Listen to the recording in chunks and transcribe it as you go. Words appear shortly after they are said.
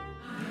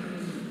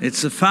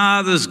It's the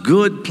Father's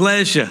good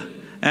pleasure.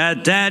 Our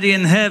Daddy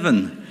in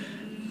heaven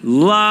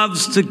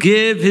loves to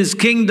give his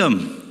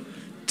kingdom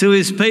to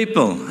his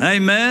people.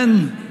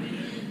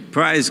 Amen?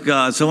 Praise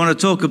God. So I want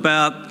to talk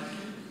about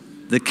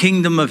the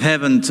kingdom of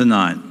heaven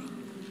tonight.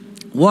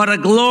 What a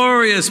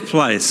glorious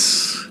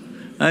place.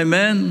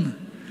 Amen?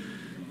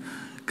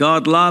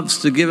 God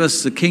loves to give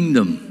us the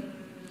kingdom.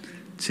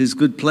 It's his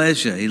good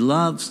pleasure. He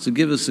loves to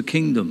give us the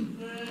kingdom.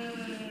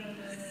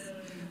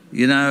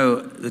 You know,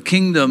 the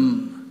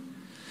kingdom,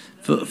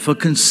 for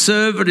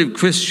conservative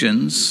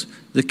Christians,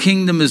 the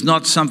kingdom is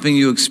not something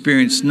you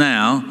experience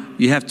now.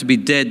 You have to be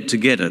dead to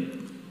get it.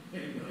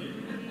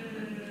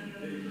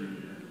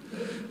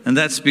 And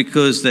that's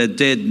because they're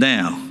dead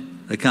now.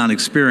 They can't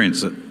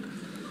experience it.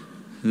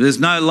 There's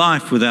no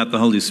life without the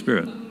Holy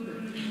Spirit.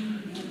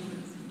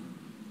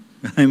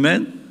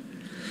 Amen?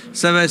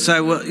 So they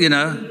say, well, you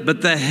know,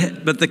 but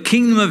the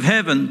kingdom of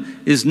heaven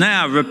is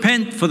now.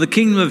 Repent, for the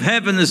kingdom of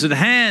heaven is at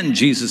hand,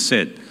 Jesus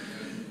said.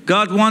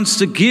 God wants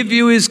to give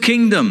you his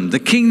kingdom, the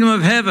kingdom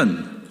of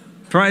heaven.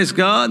 Praise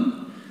God.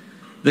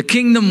 The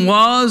kingdom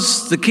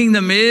was, the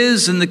kingdom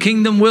is, and the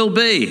kingdom will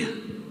be.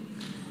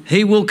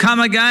 He will come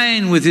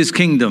again with his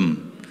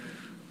kingdom.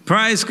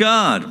 Praise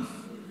God.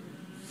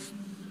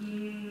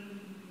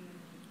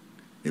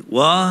 It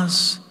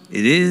was,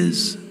 it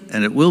is,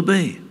 and it will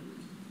be.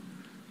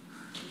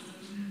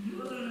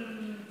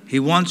 He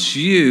wants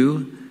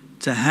you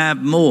to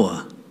have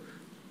more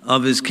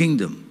of his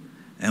kingdom.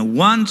 And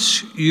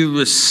once you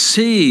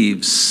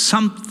receive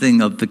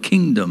something of the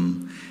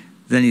kingdom,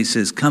 then he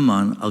says, come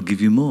on, I'll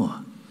give you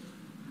more.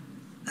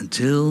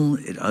 Until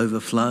it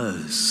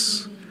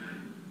overflows.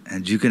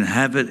 And you can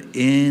have it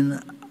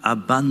in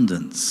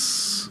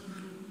abundance.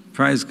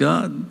 Praise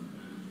God.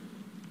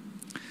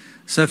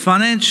 So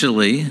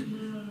financially,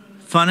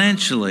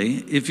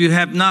 if you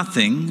have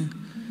nothing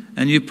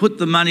and you put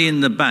the money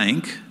in the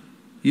bank,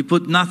 you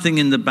put nothing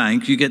in the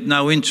bank, you get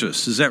no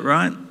interest. Is that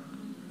right?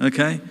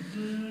 Okay.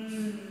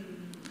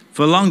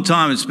 For a long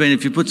time it's been,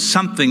 if you put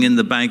something in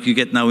the bank, you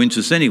get no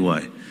interest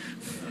anyway.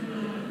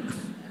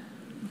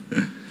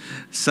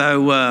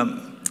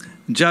 So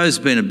Joe's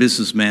been a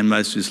businessman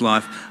most of his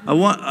life.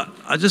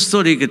 I just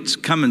thought he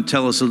could come and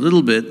tell us a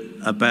little bit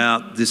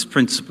about this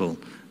principle.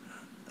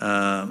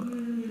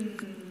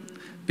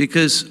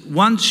 Because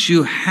once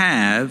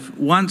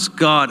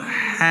God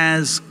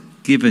has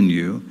given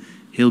you,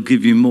 he'll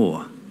give you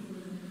more.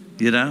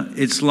 You know,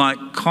 it's like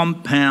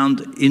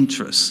compound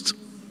interest.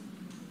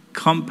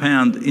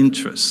 Compound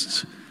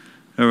interest.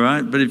 All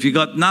right? But if you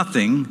got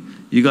nothing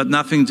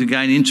to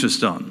gain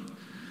interest on.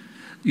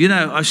 You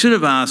know, I should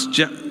have asked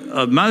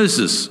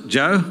Moses,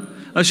 Joe.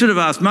 I should have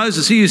asked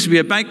Moses. He used to be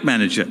a bank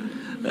manager.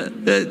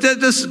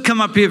 Just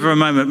come up here for a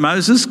moment,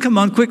 Moses. Come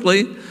on,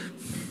 quickly.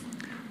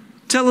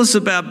 Tell us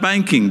about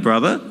banking,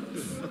 brother.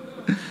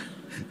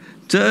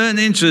 To earn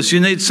interest, you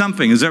need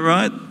something. Is that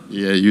right?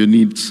 Yeah, you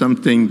need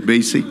something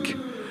basic,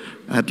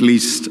 at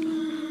least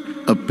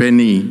a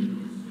penny,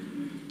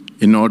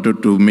 in order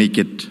to make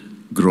it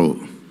grow.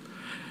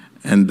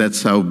 And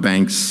that's how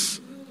banks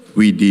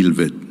we deal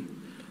with.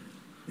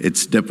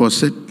 It's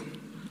deposit,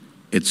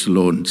 it's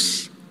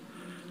loans.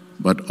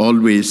 But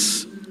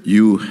always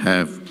you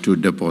have to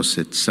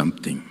deposit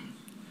something.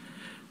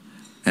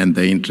 And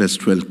the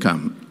interest will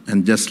come.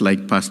 And just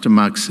like Pastor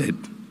Mark said,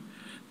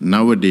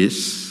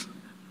 nowadays,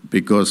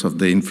 because of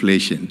the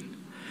inflation,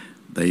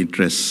 the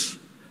interests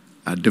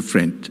are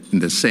different in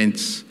the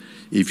sense,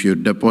 if you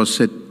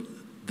deposit,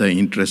 the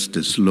interest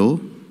is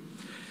low.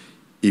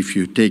 If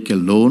you take a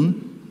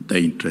loan, the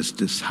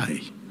interest is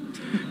high.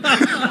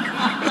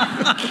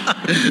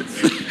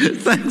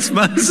 Thanks,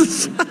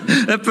 Moses.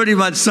 That pretty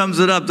much sums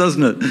it up,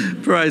 doesn't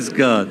it? Praise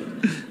God.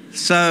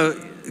 So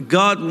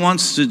God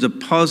wants to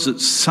deposit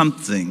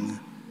something,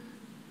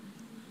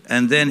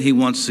 and then he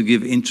wants to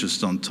give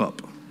interest on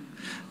top.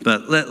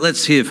 But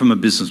let's hear from a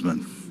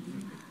businessman.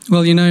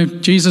 Well, you know,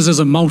 Jesus is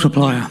a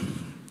multiplier.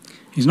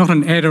 He's not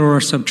an adder or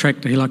a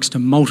subtractor. He likes to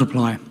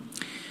multiply.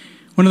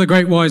 One of the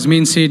great wise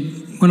men said,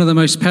 one of the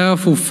most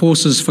powerful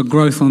forces for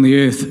growth on the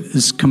earth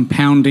is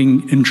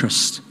compounding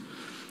interest.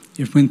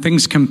 When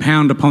things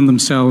compound upon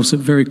themselves, it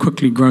very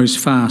quickly grows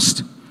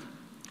fast.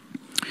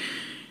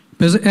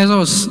 But as I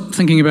was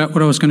thinking about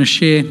what I was going to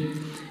share,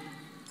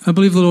 I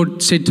believe the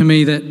Lord said to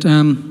me that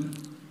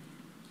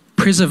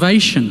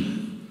preservation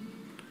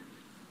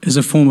is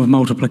a form of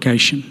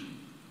multiplication.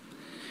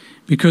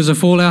 Because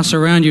if all else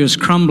around you is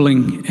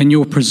crumbling and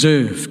you're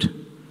preserved,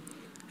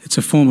 it's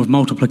a form of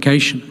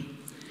multiplication.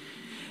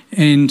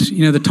 And,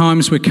 you know, the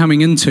times we're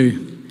coming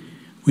into,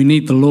 we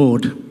need the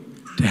Lord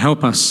to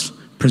help us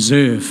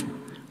preserve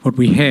what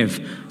we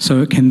have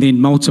so it can then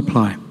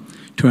multiply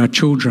to our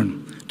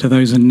children, to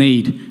those in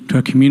need, to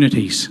our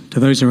communities, to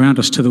those around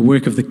us, to the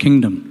work of the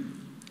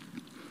kingdom.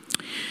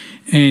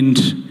 And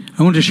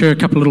I want to share a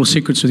couple of little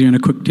secrets with you in a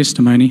quick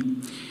testimony.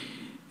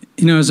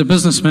 You know, as a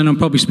businessman, I'm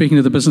probably speaking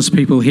to the business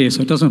people here,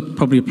 so it doesn't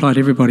probably apply to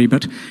everybody,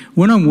 but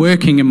when I'm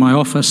working in my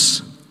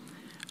office,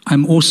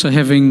 I'm also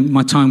having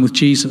my time with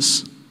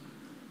Jesus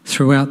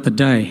throughout the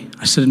day.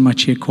 I sit in my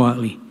chair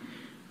quietly,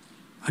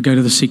 I go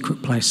to the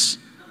secret place.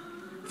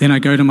 Then I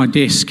go to my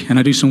desk and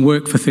I do some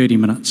work for 30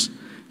 minutes.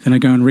 Then I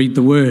go and read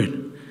the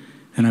Word.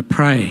 Then I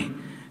pray.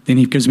 Then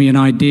He gives me an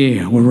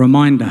idea or a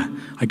reminder.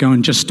 I go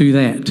and just do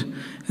that.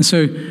 And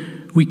so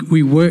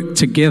we work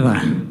together.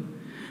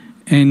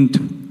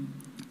 And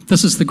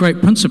this is the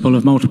great principle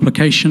of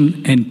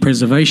multiplication and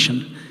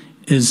preservation,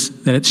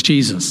 is that it's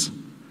Jesus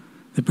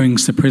that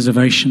brings the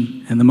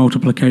preservation and the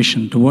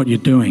multiplication to what you're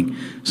doing.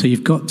 So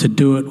you've got to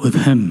do it with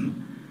Him.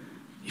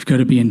 You've got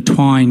to be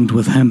entwined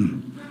with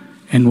Him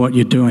and what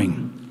you're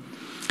doing.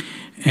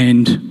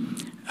 And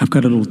I've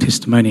got a little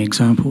testimony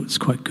example. It's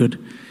quite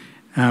good.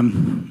 I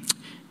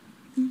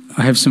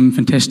have some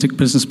fantastic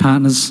business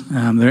partners.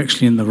 They're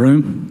actually in the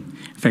room.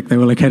 In fact, they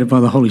were located by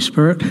the Holy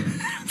Spirit.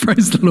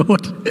 Praise the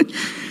Lord.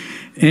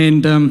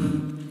 And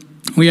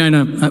we own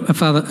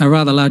a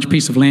rather large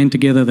piece of land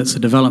together that's a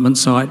development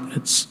site.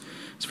 It's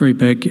very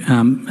big.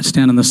 It's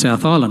down in the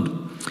South Island.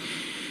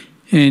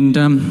 And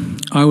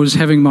I was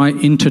having my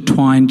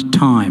intertwined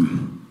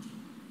time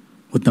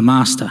with the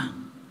Master.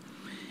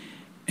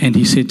 And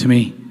he said to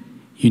me,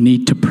 you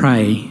need to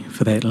pray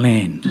for that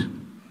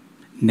land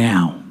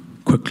now,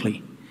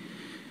 quickly,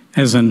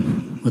 as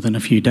in within a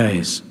few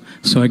days.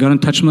 So I got in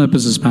touch with my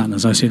business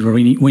partners. I said, well,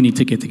 we need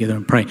to get together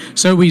and pray.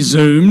 So we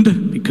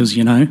Zoomed, because,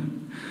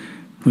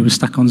 we were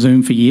stuck on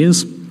Zoom for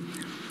years.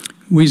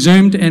 We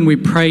Zoomed and we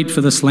prayed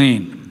for this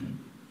land.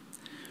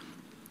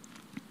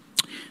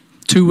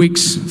 2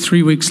 weeks,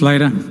 3 weeks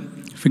later,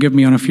 forgive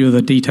me on a few of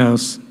the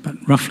details, but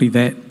roughly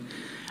that,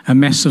 a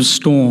massive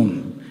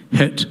storm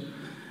hit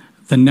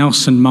the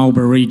Nelson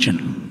Marlborough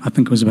region. I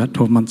think it was about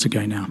 12 months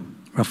ago now,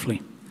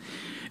 roughly.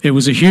 It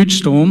was a huge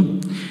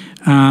storm.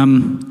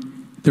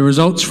 The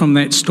results from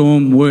that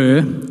storm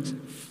were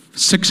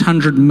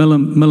 600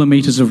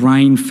 millimetres of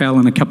rain fell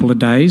in a couple of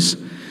days.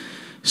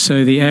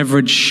 So the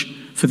average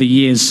for the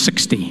year is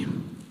 60.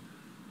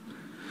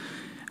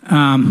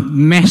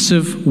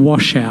 Massive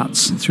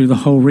washouts through the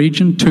whole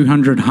region,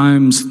 200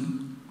 homes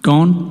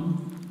gone.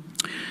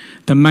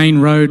 The main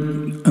road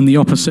in the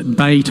opposite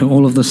bay to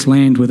all of this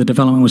land where the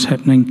development was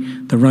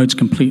happening, the road's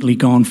completely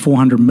gone,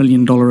 $400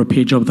 million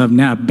repair job. They've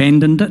now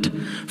abandoned it.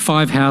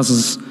 5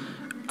 houses,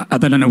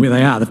 they don't know where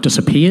they are. They've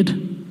disappeared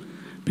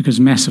because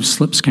massive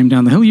slips came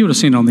down the hill. You would have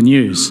seen it on the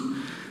news.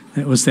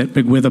 That was that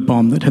big weather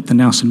bomb that hit the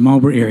Nelson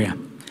Marlborough area.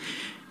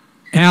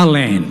 Our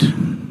land,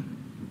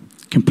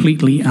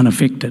 completely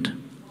unaffected.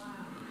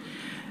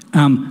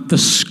 The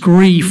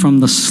scree from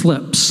the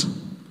slips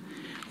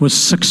was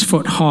 6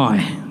 foot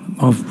high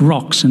of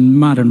rocks and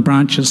mud and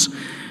branches.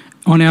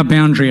 On our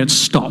boundary, it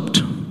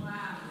stopped.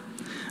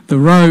 The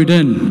road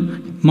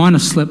in, minor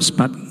slips,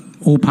 but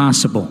all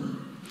passable.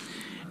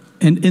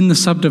 And in the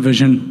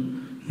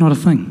subdivision, not a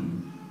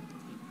thing.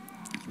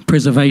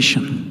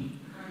 Preservation.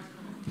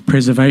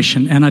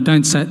 Preservation. And I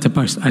don't say it to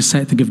boast, I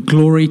say it to give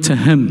glory to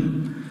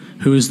Him,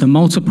 who is the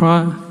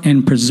multiplier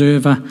and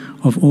preserver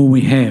of all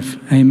we have.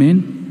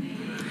 Amen?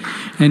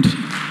 And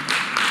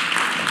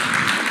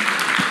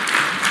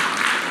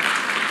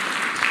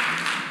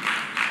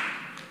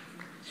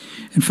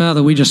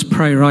Father, we just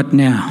pray right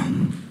now.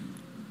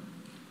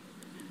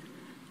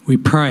 We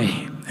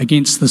pray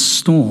against this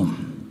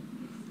storm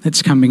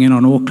that's coming in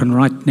on Auckland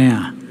right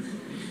now.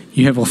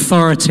 You have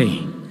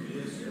authority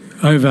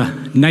over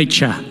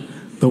nature,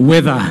 the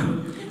weather.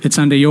 It's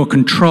under your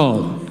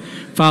control.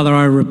 Father,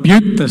 I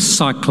rebuke this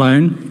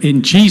cyclone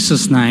in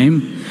Jesus'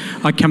 name.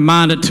 I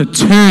command it to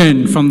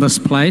turn from this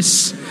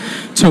place,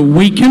 to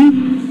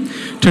weaken,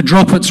 to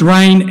drop its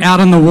rain out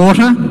in the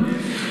water,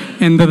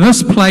 and that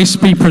this place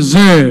be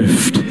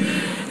preserved.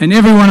 And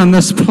everyone in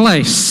this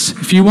place,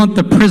 if you want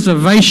the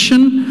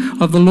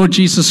preservation of the Lord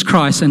Jesus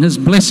Christ and His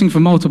blessing for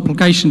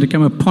multiplication to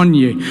come upon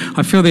you,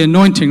 I feel the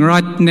anointing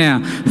right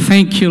now.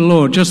 Thank you,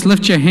 Lord. Just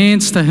lift your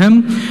hands to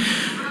Him.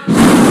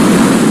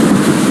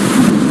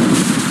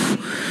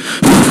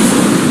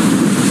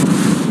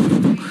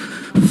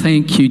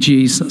 Thank you,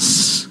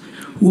 Jesus.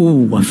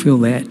 Oh, I feel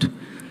that.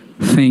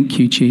 Thank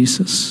you,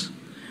 Jesus.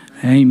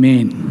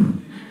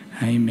 Amen.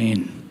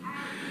 Amen.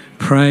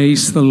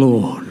 Praise the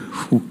Lord.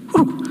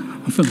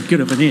 I'm feeling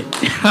good over there.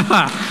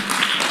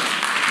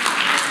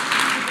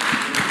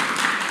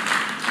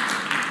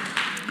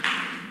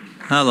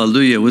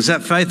 Hallelujah. Was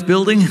that faith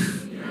building?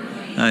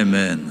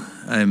 Amen.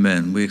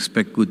 Amen. We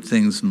expect good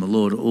things from the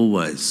Lord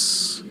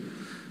always.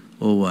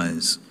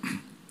 Always.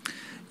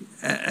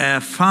 Our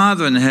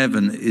Father in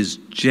heaven is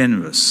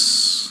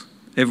generous.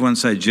 Everyone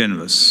say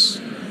generous.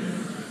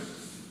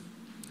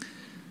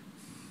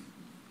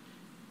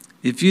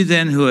 If you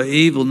then who are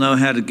evil know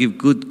how to give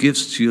good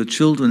gifts to your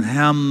children,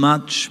 how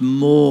much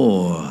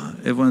more?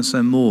 Everyone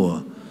say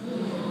more.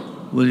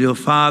 Will your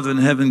Father in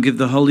heaven give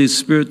the Holy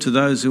Spirit to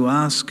those who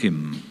ask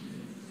Him?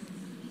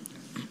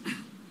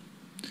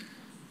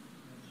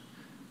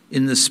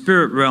 In the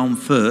spirit realm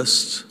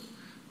first,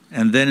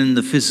 and then in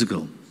the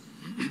physical.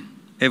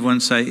 Everyone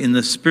say, in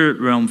the spirit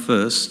realm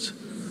first,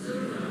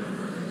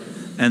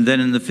 and then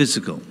in the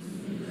physical.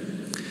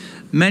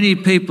 Many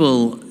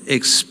people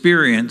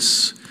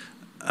experience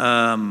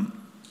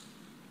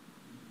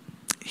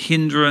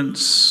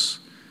hindrance,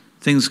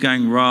 things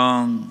going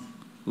wrong,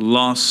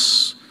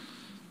 loss,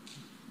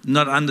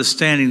 not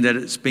understanding that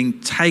it's being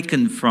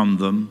taken from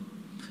them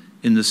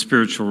in the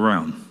spiritual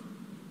realm.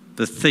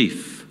 The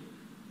thief,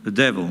 the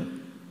devil,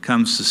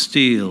 comes to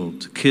steal,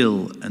 to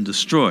kill, and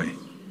destroy.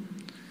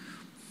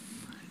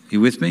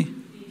 You with me?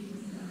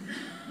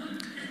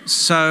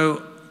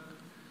 So,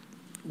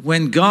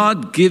 when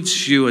God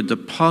gives you a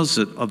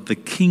deposit of the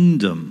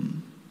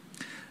kingdom,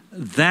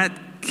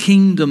 that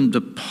kingdom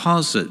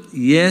deposit,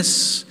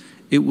 yes,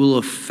 it will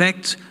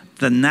affect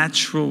the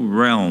natural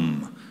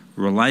realm,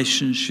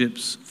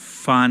 relationships,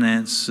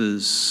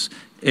 finances,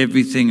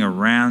 everything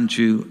around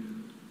you,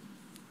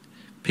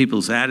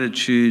 people's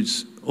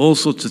attitudes, all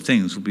sorts of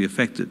things will be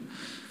affected.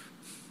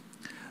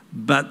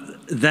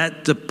 But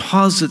that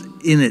deposit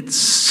in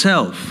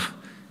itself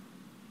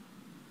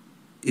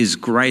is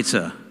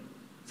greater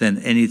than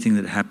anything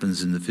that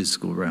happens in the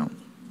physical realm.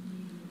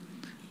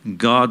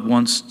 God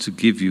wants to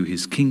give you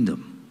his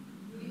kingdom.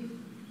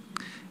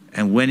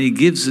 And when he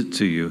gives it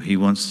to you, he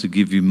wants to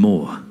give you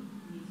more.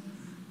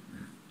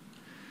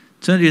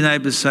 Turn to your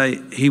neighbour and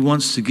say, he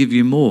wants to give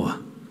you more.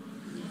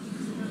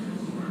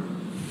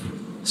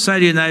 Say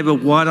to your neighbour,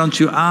 why don't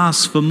you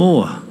ask for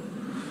more?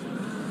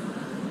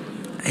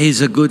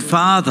 He's a good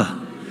father.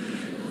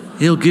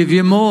 He'll give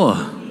you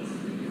more.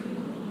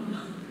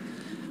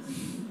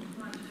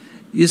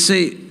 You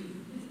see,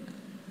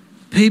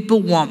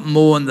 people want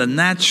more in the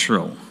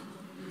natural,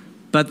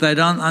 but they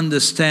don't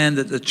understand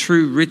that the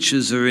true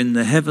riches are in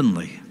the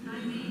heavenly.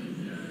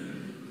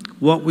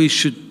 What we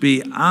should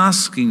be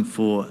asking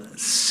for,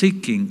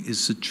 seeking,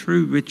 is the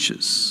true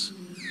riches.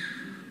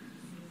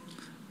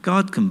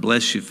 God can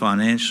bless you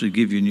financially,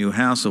 give you a new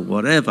house or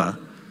whatever,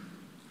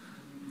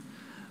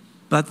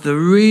 but the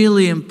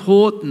really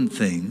important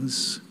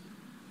things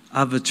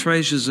are the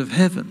treasures of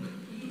heaven.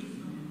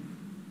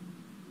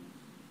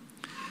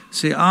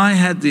 See, I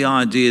had the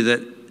idea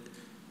that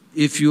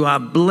if you are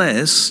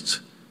blessed,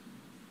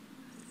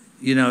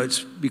 you know, it's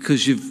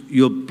because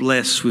you're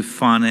blessed with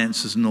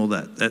finances and all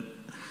that.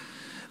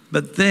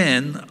 But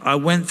then I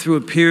went through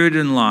a period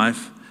in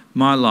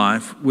my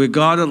life, where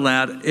God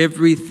allowed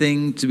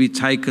everything to be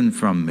taken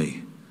from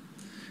me.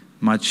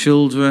 My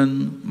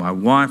children, my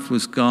wife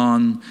was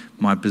gone,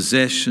 my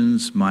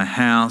possessions, my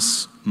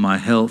house, my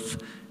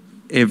health,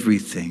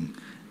 everything.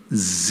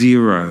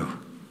 Zero.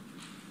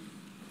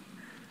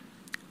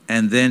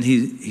 And then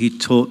he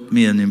taught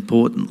me an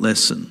important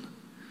lesson.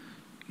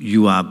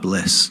 You are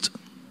blessed.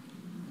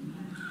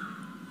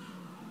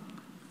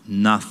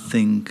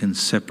 Nothing can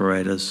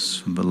separate us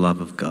from the love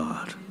of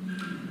God.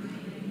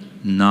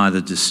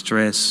 Neither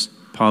distress,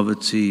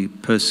 poverty,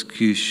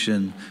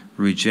 persecution,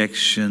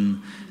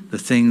 rejection, the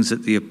things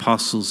that the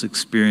apostles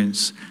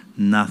experienced,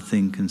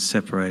 nothing can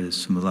separate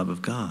us from the love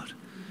of God.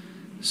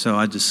 So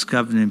I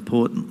discovered an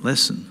important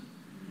lesson,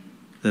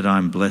 that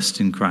I'm blessed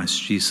in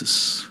Christ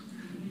Jesus,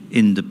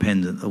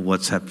 independent of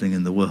what's happening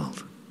in the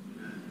world.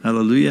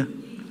 Hallelujah.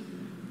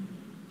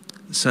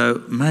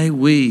 So may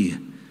we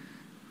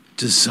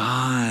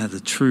desire the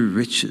true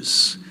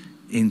riches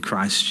in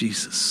Christ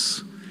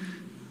Jesus,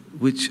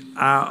 which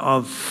are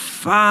of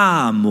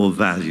far more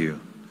value.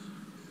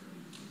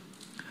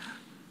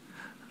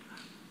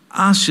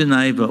 Ask your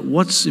neighbour,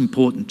 what's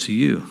important to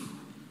you?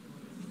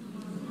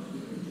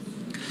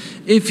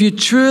 If you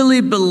truly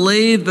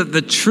believe that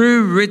the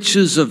true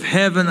riches of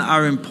heaven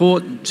are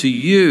important to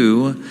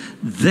you,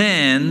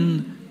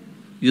 then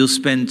you'll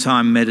spend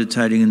time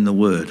meditating in the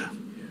Word.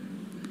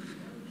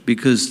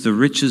 Because the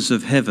riches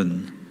of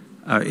heaven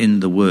are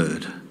in the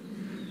Word.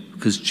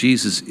 Because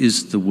Jesus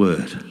is the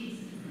Word.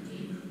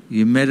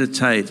 You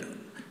meditate.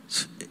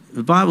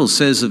 The Bible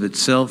says of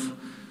itself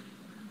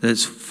that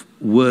it's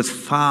worth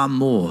far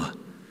more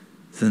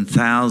than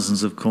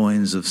thousands of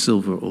coins of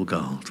silver or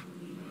gold.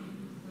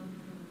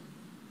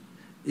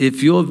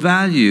 If your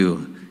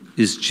value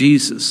is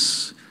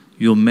Jesus,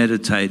 you'll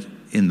meditate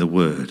in the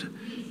Word.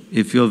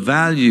 If your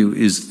value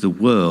is the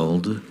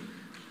world,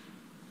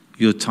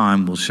 your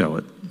time will show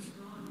it.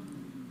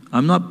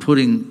 I'm not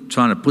trying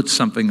to put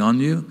something on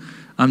you.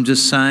 I'm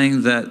just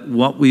saying that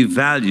what we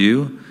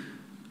value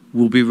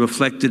will be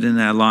reflected in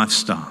our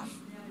lifestyle.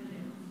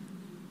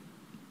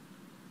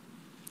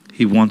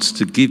 He wants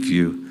to give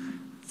you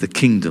the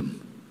kingdom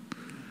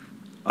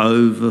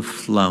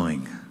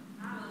overflowing.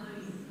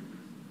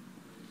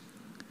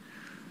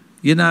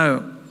 You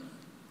know,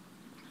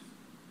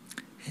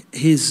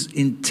 his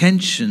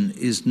intention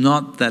is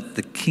not that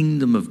the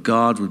kingdom of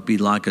God would be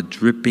like a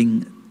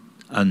dripping,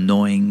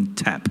 annoying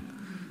tap.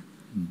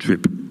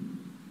 Drip,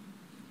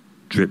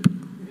 drip.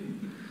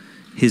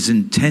 His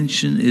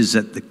intention is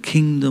that the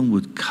kingdom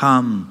would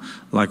come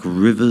like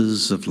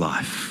rivers of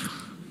life.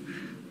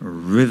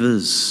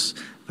 Rivers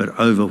that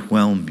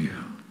overwhelm you.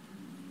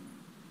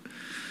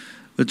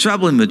 The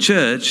trouble in the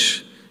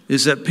church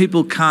is that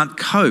people can't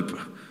cope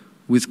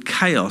with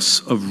chaos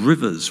of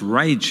rivers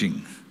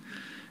raging.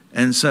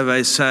 And so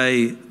they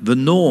say the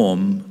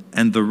norm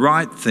and the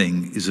right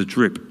thing is a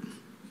drip.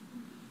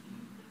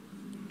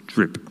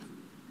 Drip.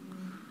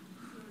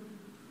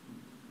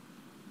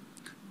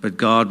 But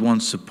God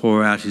wants to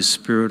pour out his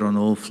Spirit on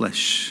all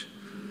flesh,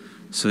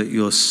 so that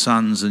your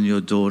sons and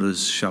your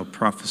daughters shall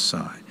prophesy.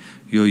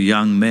 Your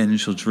young men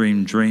shall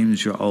dream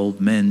dreams. Your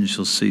old men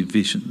shall see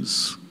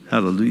visions.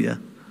 Hallelujah.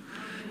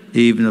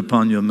 Even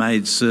upon your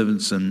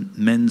maidservants and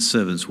men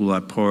servants will I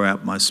pour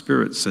out my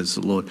Spirit, says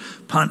the Lord,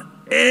 upon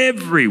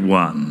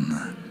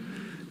everyone.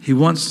 He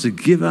wants to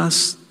give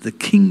us the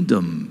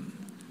kingdom.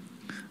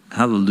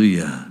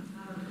 Hallelujah.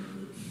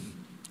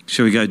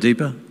 Shall we go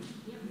deeper?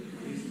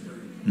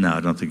 No,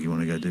 I don't think you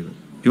want to go deeper.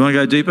 You want to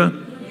go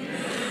deeper?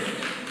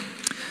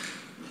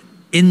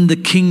 In the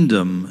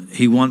kingdom,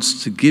 he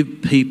wants to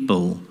give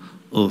people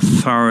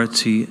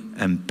authority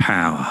and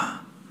power.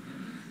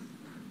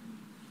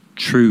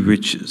 True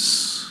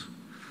riches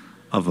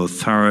of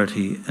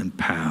authority and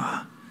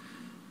power.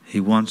 He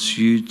wants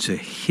you to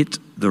hit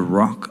the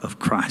rock of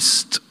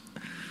Christ.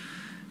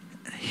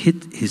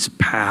 Hit his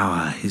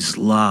power, his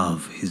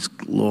love, his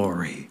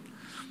glory.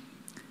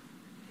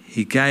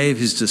 He gave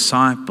his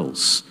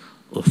disciples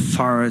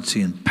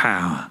authority and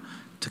power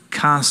to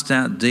cast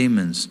out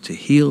demons, to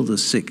heal the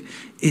sick.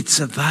 It's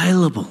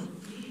available.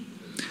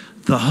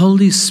 The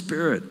Holy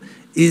Spirit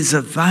is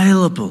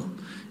available.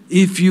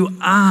 If you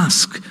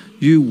ask,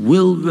 you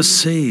will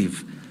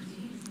receive.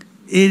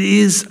 It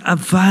is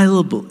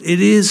available.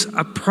 It is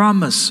a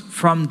promise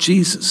from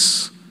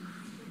Jesus.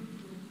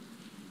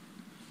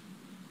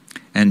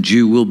 And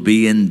you will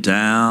be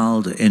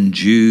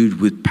endued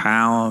with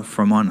power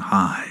from on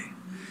high.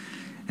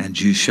 And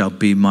you shall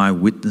be my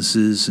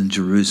witnesses in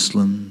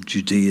Jerusalem,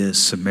 Judea,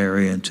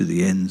 Samaria, and to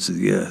the ends of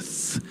the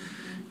earth.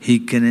 He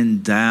can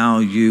endow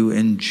you,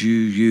 endue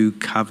you,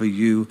 cover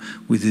you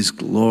with his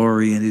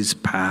glory and his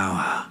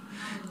power.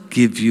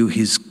 Give you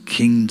his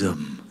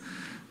kingdom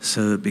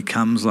so it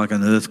becomes like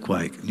an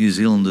earthquake. New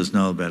Zealanders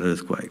know about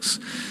earthquakes.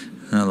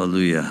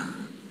 Hallelujah.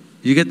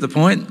 You get the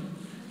point?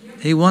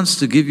 He wants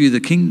to give you the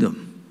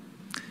kingdom.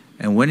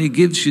 And when he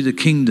gives you the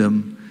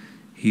kingdom,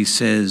 he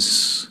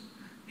says,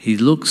 he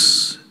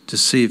looks to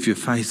see if you're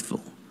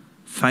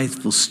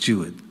faithful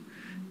steward.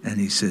 And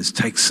he says,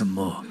 take some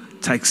more,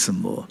 take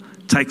some more,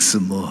 take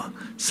some more.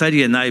 Say to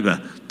your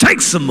neighbour,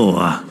 take some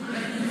more.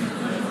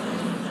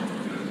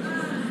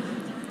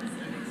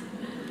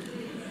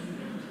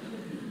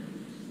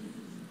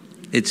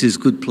 It's his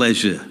good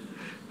pleasure.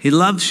 He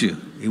loves you.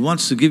 He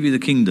wants to give you the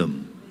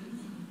kingdom.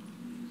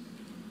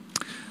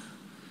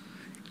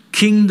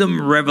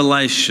 Kingdom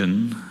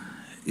revelation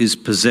is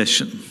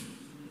possession.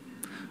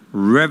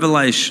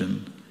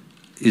 Revelation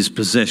is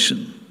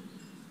possession.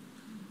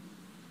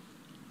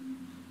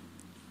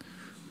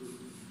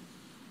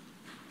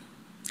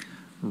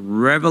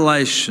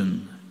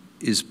 Revelation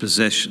is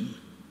possession.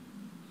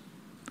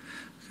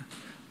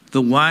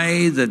 The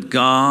way that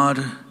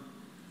God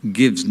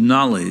gives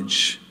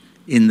knowledge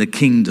in the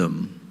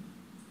kingdom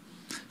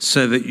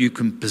so that you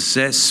can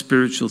possess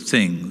spiritual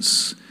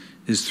things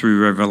is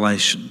through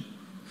revelation.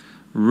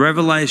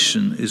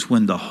 Revelation is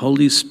when the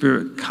Holy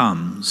Spirit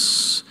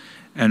comes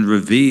and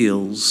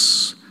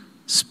reveals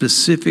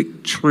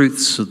specific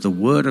truths of the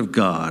Word of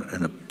God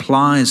and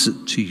applies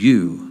it to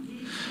you.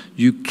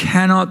 You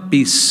cannot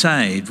be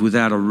saved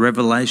without a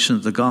revelation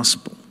of the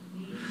gospel.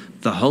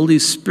 The Holy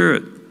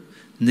Spirit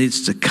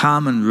needs to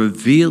come and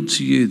reveal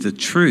to you the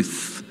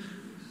truth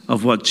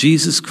of what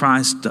Jesus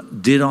Christ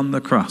did on the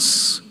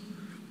cross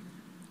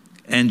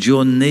and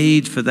your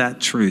need for that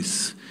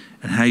truth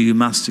and how you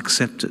must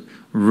accept it.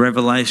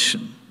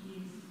 Revelation.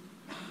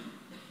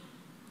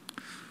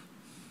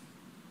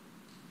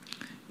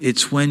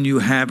 It's when you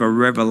have a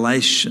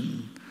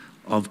revelation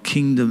of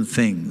kingdom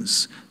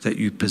things that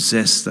you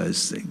possess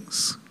those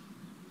things.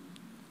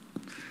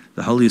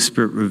 The Holy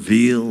Spirit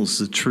reveals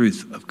the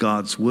truth of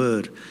God's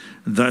word.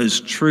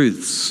 Those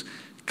truths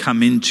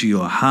come into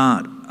your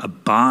heart,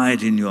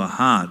 abide in your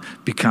heart,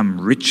 become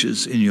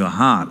riches in your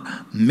heart,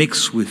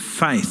 mix with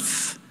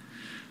faith,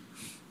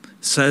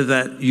 so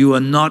that you are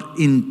not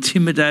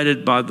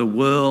intimidated by the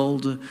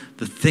world,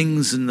 the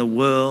things in the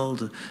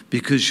world,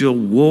 because you're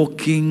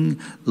walking,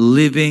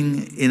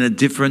 living in a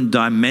different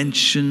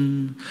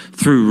dimension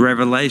through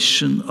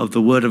revelation of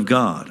the Word of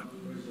God.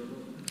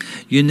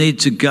 You need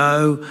to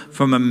go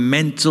from a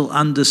mental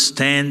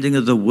understanding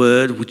of the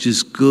Word, which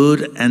is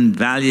good and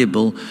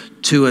valuable,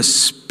 to a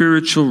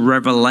spiritual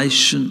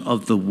revelation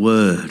of the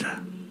Word.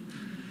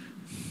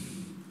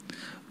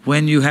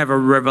 When you have a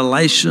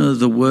revelation of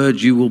the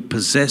Word, you will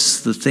possess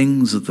the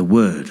things of the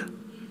Word.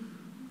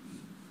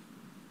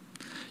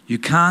 You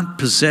can't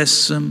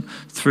possess them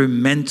through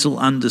mental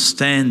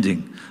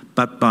understanding,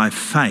 but by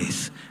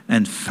faith.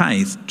 And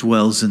faith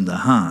dwells in the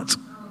heart.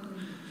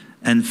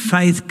 And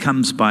faith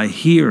comes by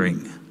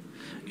hearing.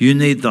 You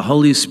need the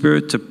Holy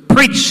Spirit to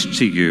preach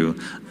to you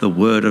the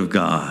Word of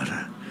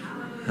God.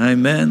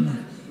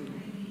 Amen.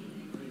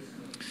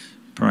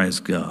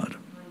 Praise God.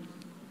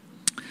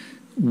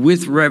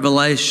 With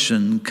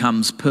revelation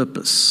comes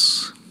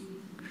purpose.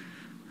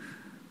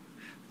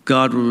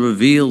 God will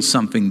reveal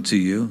something to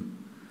you.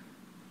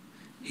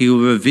 He will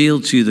reveal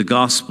to you the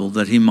gospel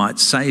that he might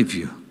save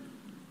you.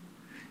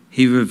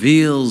 He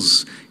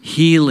reveals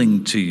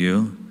healing to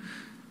you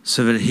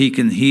so that he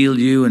can heal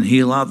you and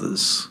heal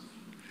others.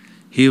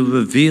 He'll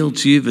reveal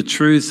to you the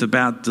truth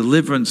about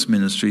deliverance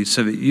ministry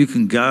so that you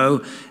can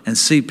go and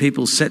see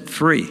people set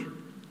free.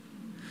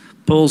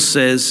 Paul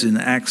says in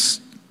Acts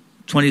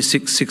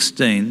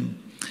 26:16,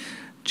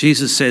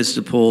 Jesus says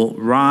to Paul,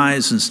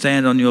 "Rise and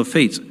stand on your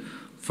feet,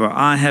 for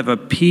I have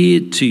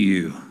appeared to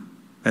you."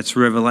 That's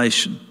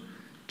revelation.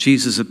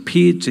 Jesus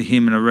appeared to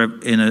him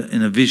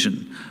in a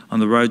vision on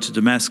the road to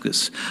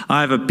Damascus.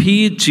 "I have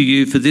appeared to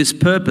you for this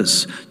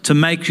purpose, to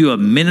make you a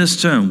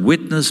minister and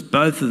witness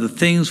both of the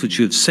things which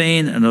you have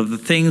seen and of the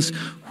things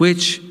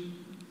which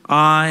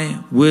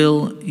I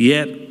will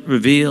yet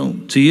reveal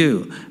to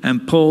you."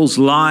 And Paul's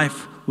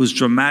life was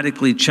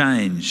dramatically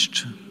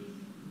changed.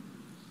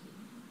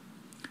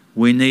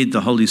 We need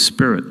the Holy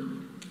Spirit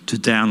to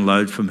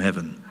download from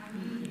heaven,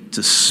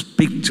 to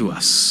speak to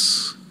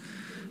us.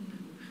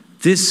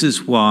 This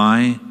is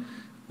why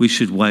we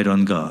should wait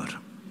on God.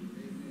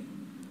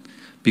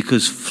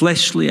 Because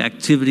fleshly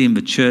activity in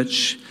the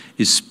church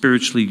is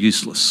spiritually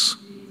useless.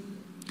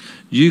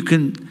 You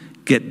can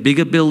get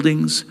bigger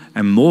buildings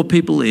and more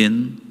people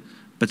in,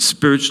 but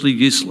spiritually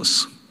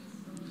useless.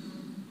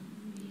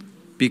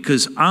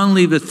 Because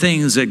only the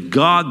things that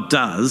God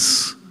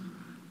does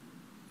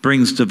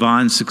brings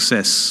divine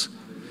success,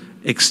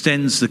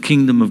 extends the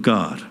kingdom of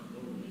God.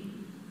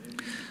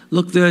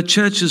 Look, there are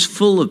churches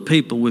full of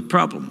people with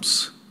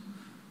problems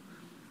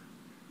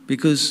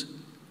because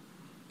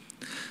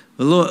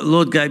the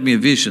Lord gave me a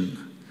vision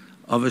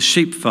of a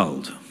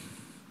sheepfold,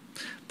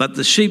 but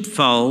the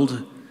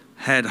sheepfold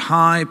had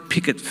high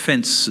picket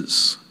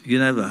fences. You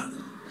know,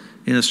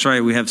 in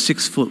Australia we have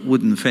 6-foot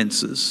wooden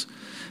fences,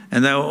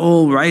 and they were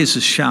all razor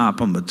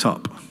sharp on the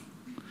top.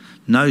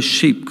 No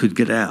sheep could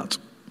get out.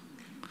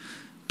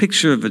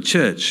 Picture of a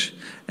church,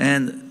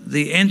 and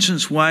the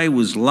entranceway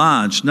was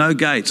large, no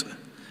gate,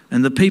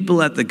 and the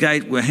people at the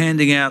gate were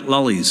handing out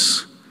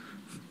lollies,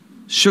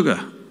 sugar,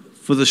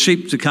 for the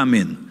sheep to come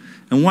in.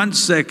 And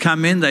once they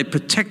come in, they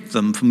protect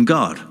them from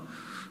God.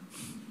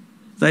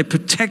 They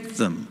protect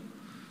them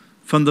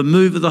from the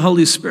move of the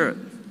Holy Spirit.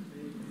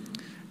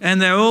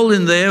 And they're all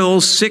in there,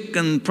 all sick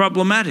and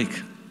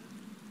problematic.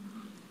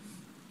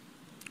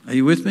 Are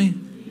you with me?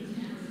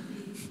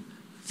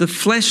 The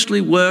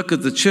fleshly work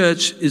of the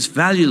church is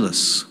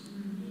valueless.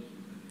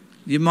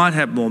 You might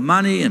have more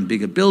money and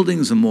bigger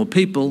buildings and more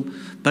people,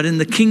 but in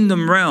the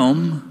kingdom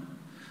realm,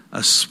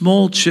 a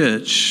small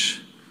church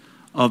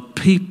of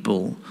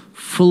people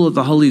full of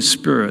the Holy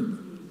Spirit,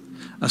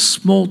 a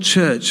small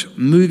church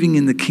moving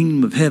in the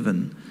kingdom of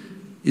heaven,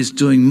 is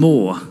doing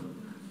more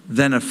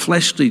than a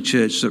fleshly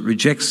church that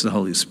rejects the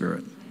Holy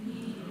Spirit.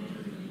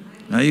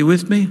 Are you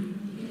with me?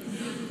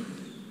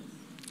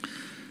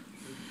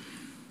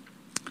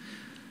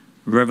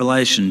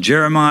 Revelation,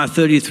 Jeremiah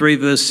 33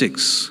 verse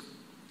 6.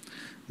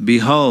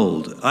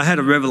 Behold, I had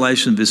a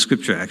revelation of this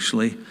scripture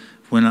actually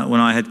when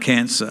I had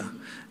cancer,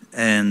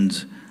 and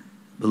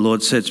the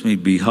Lord said to me,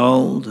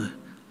 "Behold,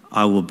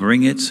 I will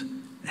bring it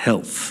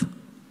health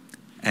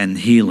and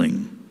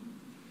healing.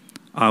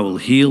 I will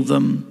heal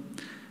them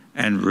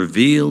and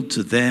reveal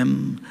to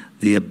them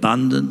the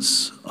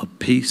abundance of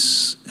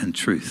peace and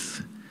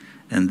truth."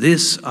 And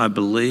this, I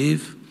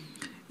believe,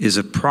 is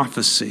a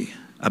prophecy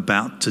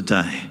about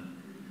today.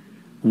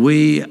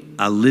 We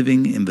are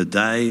living in the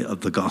day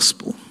of the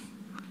gospel.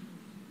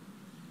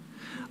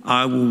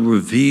 I will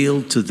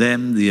reveal to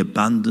them the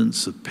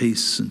abundance of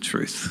peace and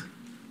truth.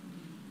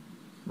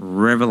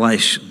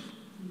 Revelation.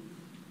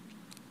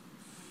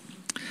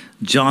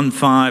 John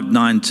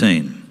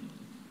 5:19.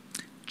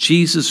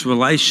 Jesus'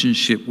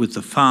 relationship with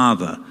the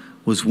Father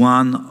was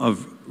one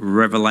of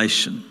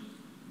revelation.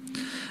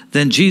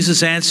 Then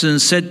Jesus answered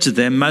and said to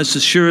them, "Most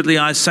assuredly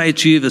I say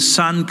to you, the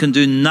Son can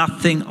do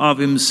nothing of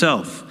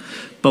himself,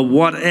 but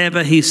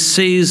whatever he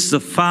sees the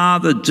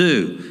Father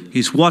do."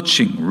 He's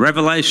watching.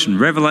 Revelation,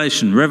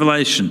 revelation,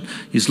 revelation.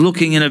 He's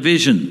looking in a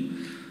vision.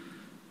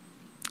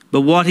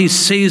 But what he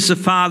sees the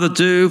Father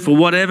do, for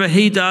whatever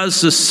he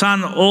does, the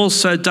Son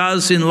also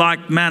does in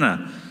like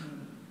manner.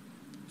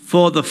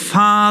 For the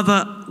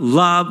Father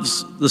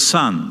loves the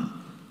Son.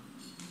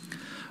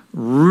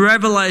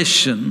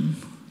 Revelation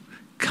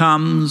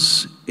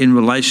comes in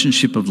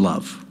relationship of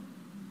love.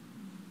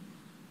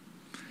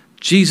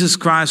 Jesus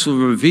Christ will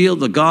reveal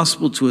the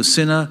gospel to a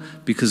sinner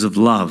because of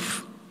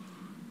love.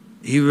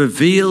 He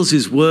reveals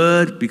his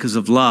word because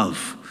of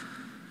love.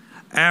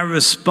 Our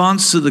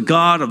response to the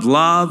God of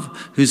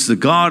love, who's the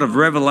God of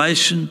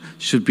revelation,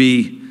 should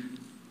be,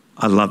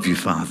 "I love you,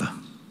 Father.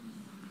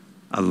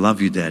 I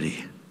love you,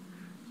 Daddy.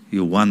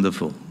 You're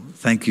wonderful.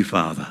 Thank you,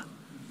 Father."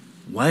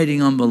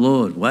 Waiting on the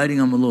Lord,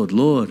 waiting on the Lord.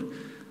 Lord,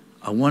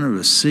 I want to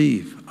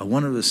receive. I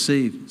want to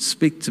receive.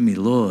 Speak to me,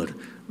 Lord.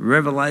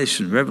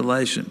 Revelation,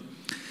 revelation.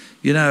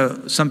 You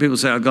know, some people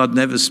say, "Oh, God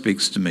never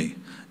speaks to me."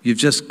 You've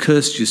just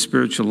cursed your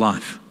spiritual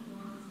life.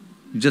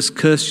 You've just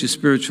cursed your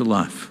spiritual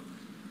life.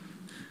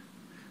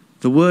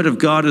 The word of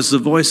God is the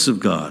voice of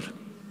God.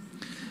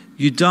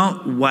 You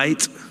don't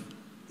wait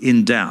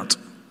in doubt,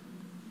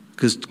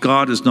 because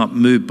God is not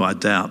moved by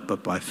doubt,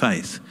 but by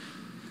faith.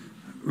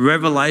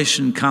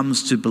 revelation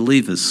comes to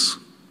believers.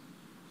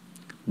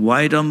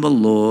 Wait on the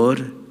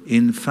Lord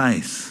in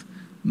faith,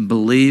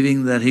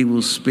 believing that he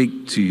will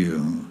speak to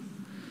you.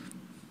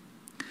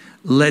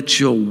 Let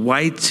your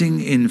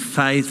waiting in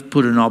faith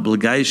put an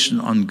obligation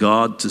on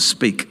God to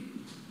speak.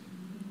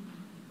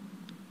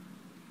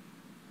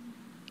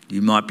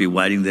 You might be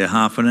waiting there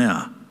half an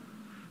hour,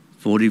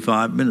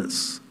 45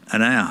 minutes,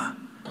 an hour.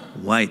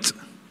 Wait.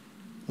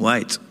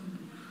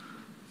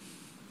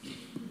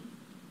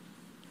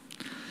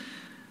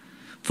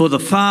 For the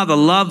Father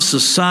loves the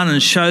Son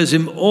and shows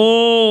him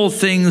all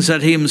things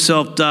that he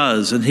himself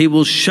does, and he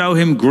will show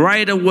him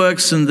greater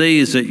works than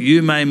these, that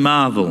you may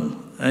marvel.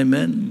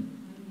 Amen.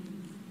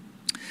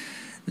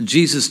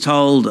 Jesus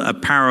told a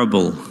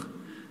parable,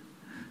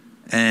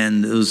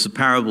 and it was the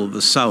parable of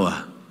the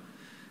sower.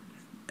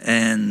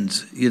 And,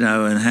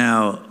 and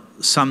how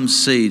some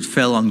seed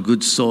fell on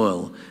good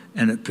soil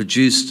and it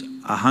produced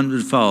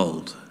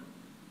 100-fold.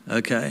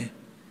 Okay?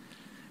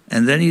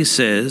 And then he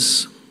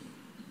says,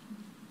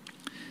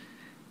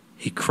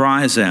 he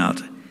cries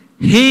out,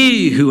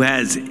 "He who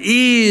has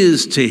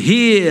ears to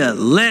hear,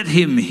 let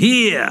him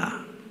hear."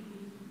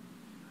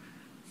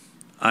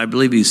 I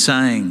believe he's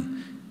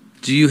saying,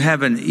 do you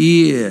have an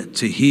ear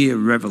to hear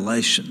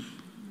revelation?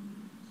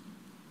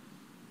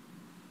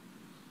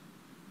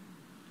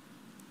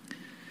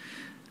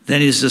 Then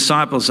his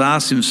disciples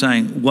asked him,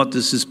 saying, "What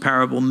does this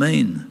parable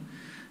mean?"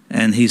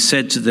 And he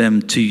said to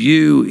them, "To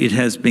you it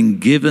has been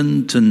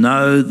given to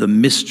know the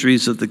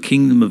mysteries of the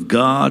kingdom of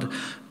God,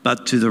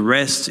 but to the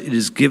rest it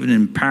is given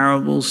in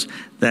parables,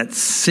 that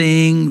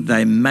seeing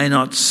they may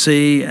not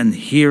see, and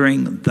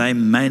hearing they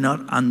may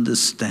not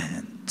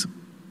understand."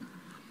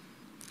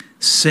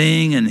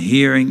 Seeing and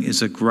hearing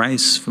is a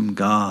grace from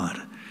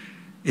God.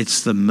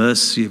 It's the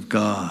mercy of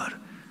God.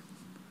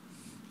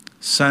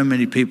 So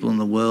many people in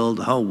the world,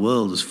 the whole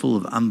world is full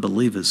of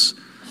unbelievers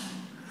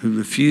who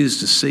refuse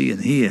to see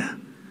and hear.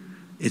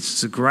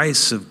 It's the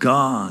grace of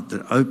God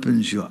that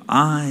opens your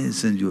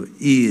eyes and your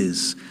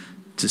ears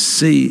to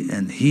see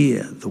and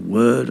hear the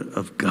word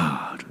of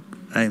God.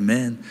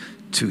 Amen.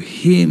 To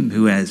him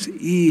who has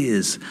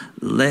ears,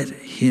 let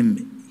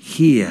him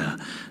hear.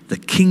 The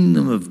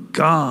kingdom of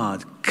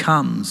God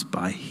comes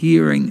by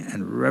hearing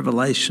and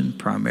revelation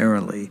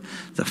primarily.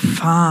 The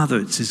Father,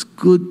 it's his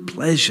good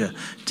pleasure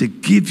to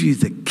give you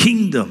the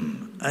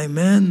kingdom.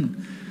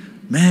 Amen.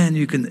 Man,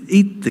 you can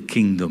eat the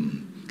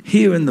kingdom.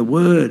 Hear in the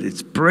word,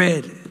 it's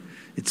bread,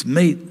 it's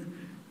meat,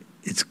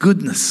 it's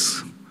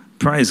goodness.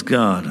 Praise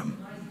God.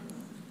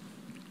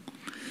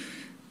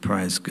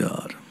 Praise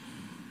God.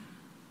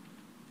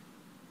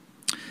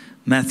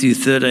 Matthew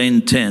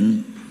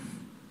 13:10.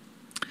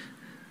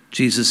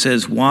 Jesus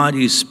says, "Why do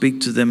you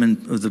speak to them?"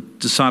 And the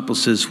disciple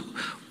says,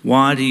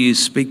 "Why do you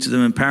speak to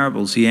them in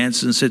parables?" He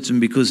answered and said to him,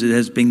 "Because it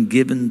has been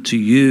given to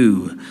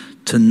you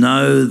to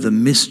know the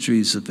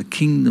mysteries of the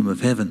kingdom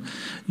of heaven."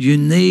 You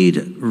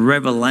need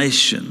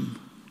revelation.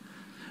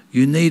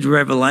 You need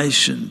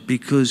revelation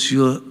because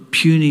your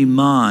puny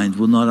mind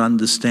will not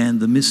understand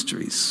the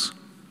mysteries.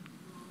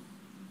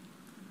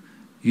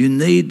 You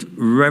need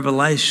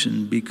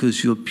revelation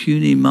because your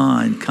puny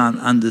mind can't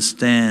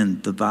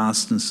understand the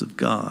vastness of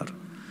God.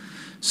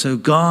 So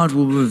God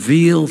will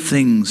reveal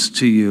things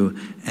to you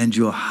and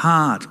your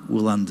heart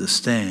will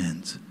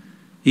understand,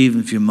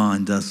 even if your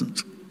mind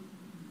doesn't.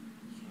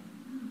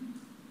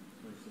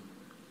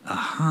 A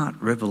heart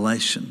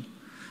revelation.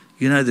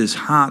 There's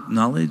heart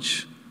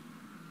knowledge.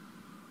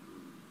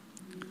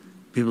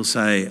 People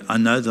say, "I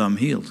know that I'm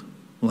healed."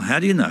 Well, how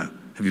do you know?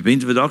 Have you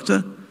been to the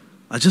doctor?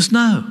 I just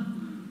know.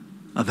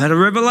 I've had a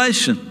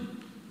revelation,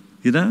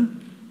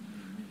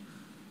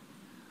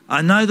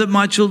 I know that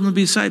my children will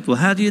be saved. Well,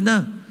 how do you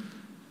know?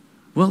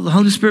 Well, the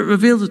Holy Spirit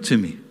revealed it to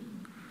me.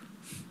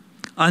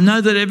 I know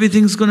that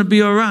everything's going to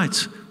be all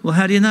right. Well,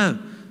 how do you know?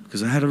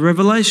 Because I had a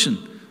revelation.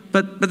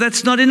 But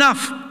that's not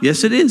enough.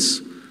 Yes, it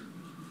is.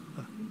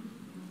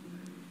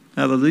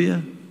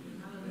 Hallelujah.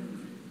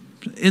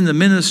 In the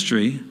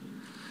ministry,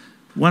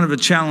 one of the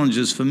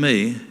challenges for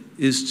me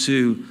is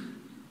to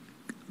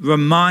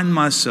remind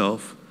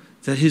myself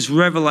that his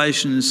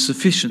revelation is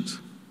sufficient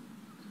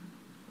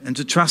and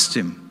to trust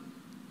him.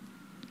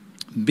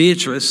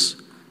 Beatrice,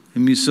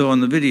 whom you saw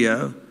in the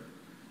video,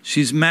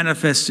 she's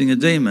manifesting a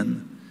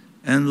demon,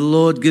 and the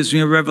Lord gives me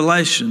a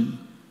revelation.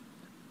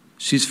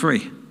 She's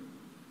free.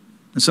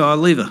 And so I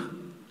leave her.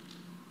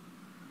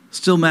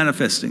 Still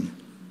manifesting.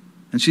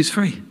 And she's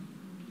free.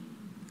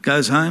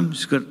 Goes home,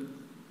 she's got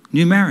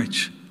new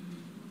marriage.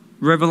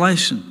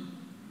 Revelation.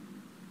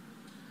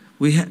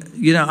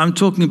 I'm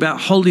talking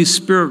about Holy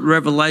Spirit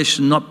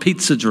revelation, not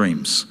pizza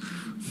dreams.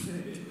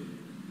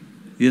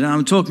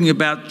 I'm talking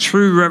about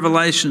true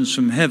revelations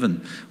from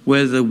heaven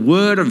where the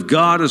word of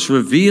God is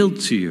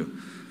revealed to you.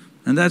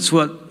 And that's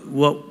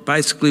what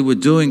basically we're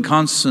doing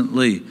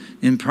constantly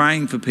in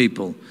praying for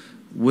people.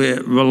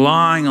 We're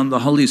relying on the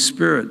Holy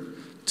Spirit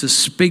to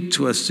speak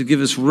to us, to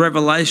give us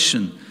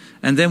revelation.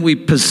 And then we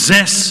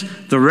possess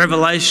the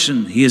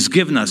revelation he has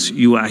given us.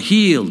 You are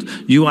healed.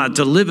 You are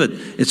delivered.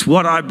 It's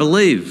what I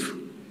believe.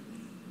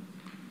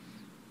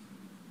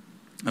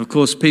 Of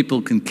course,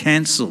 people can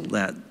cancel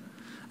that.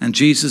 And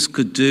Jesus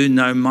could do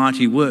no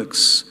mighty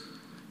works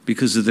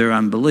because of their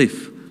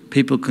unbelief.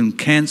 People can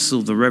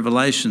cancel the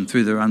revelation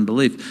through their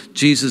unbelief.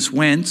 Jesus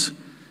went,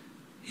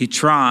 he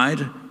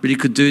tried, but he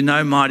could do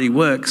no mighty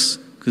works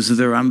because of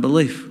their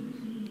unbelief.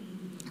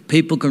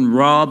 People can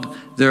rob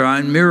their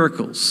own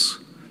miracles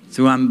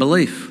through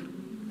unbelief.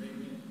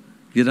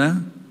 You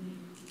know?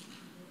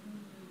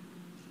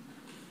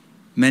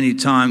 Many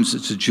times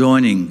it's a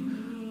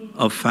joining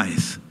of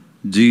faith.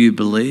 Do you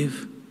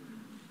believe?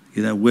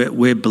 You know,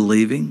 we're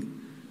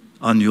believing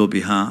on your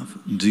behalf.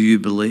 Do you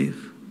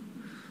believe?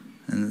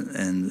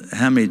 And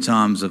how many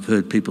times I've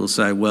heard people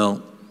say,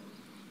 well,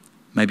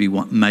 maybe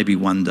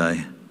one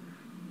day.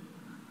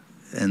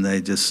 And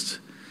they just,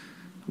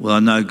 well, I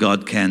know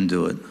God can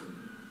do it,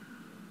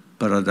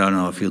 but I don't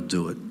know if he'll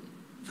do it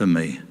for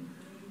me.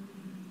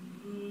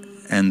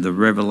 And the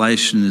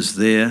revelation is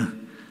there.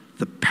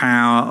 The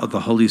power of the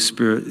Holy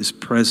Spirit is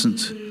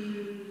present,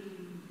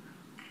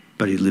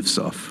 but he lifts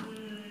off.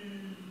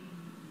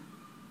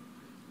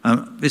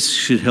 This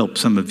should help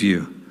some of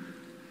you.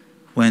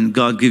 When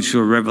God gives you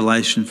a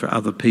revelation for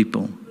other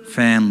people,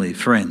 family,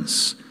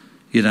 friends,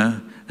 you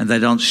know, and they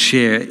don't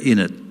share in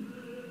it.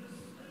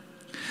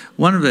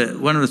 One of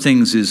the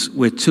things is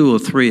where 2 or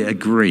 3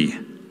 agree,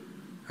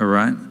 all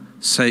right?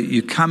 So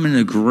you come in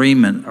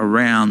agreement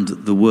around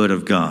the Word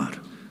of God,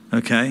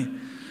 okay?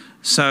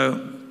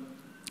 So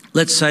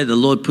let's say the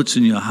Lord puts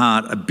in your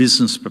heart a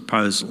business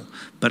proposal,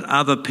 but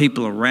other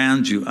people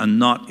around you are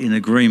not in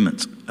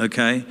agreement,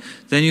 okay?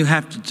 Then you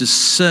have to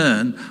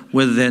discern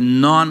whether their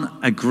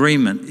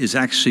non-agreement is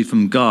actually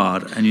from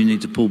God and you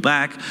need to pull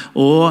back,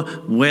 or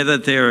whether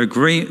their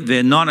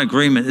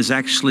non-agreement is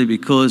actually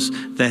because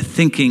they're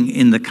thinking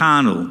in the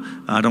carnal.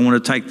 I don't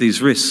want to take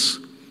these risks,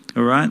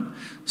 all right?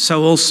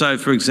 So also,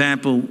 for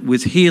example,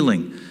 with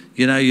healing,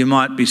 you know, you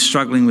might be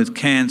struggling with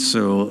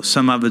cancer or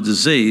some other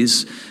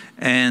disease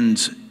and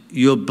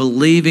you're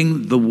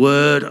believing the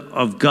word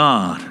of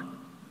God.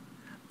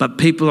 But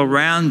people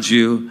around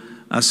you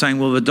are saying,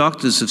 well, the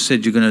doctors have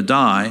said you're going to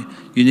die.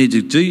 You need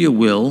to do your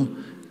will,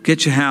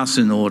 get your house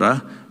in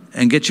order,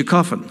 and get your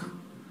coffin,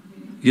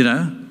 you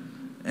know?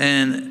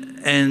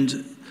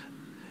 And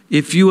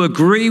if you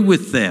agree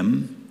with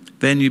them,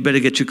 then you better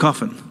get your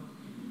coffin.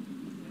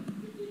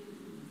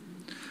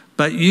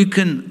 But you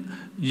can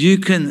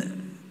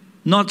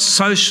not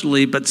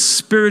socially, but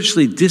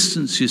spiritually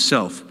distance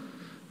yourself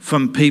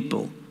from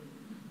people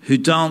who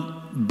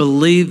don't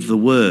believe the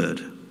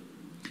word.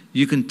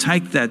 You can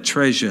take that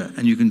treasure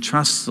and you can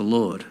trust the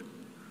Lord.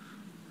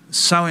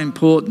 So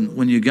important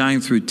when you're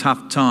going through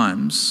tough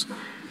times.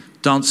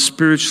 Don't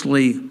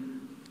spiritually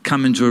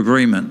come into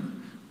agreement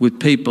with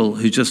people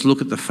who just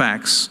look at the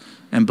facts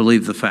and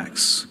believe the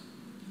facts.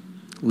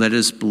 Let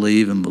us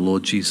believe in the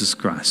Lord Jesus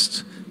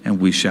Christ and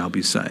we shall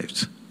be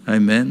saved.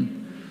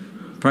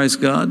 Amen. Praise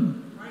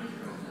God.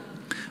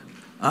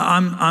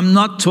 I'm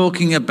not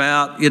talking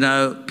about, you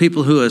know,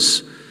 people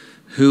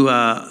who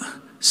are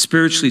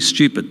spiritually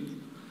stupid.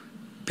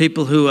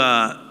 People who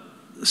are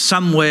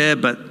somewhere,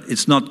 but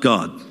it's not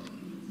God.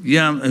 You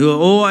know, who are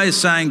always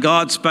saying,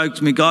 God spoke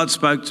to me, God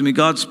spoke to me,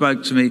 God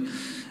spoke to me.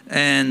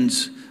 And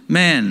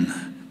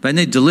man, they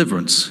need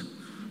deliverance,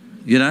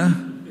 you know.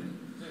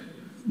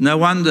 No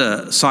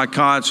wonder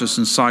psychiatrists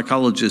and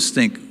psychologists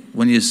think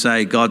when you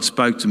say God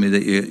spoke to me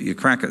that you're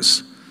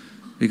crackers.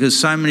 Because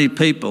so many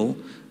people,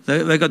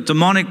 they've got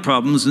demonic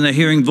problems and they're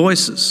hearing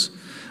voices.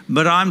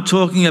 But I'm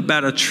talking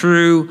about a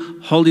true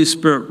Holy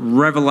Spirit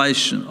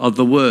revelation of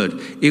the Word.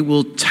 It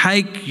will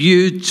take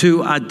you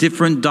to a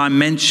different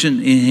dimension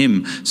in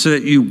Him so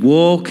that you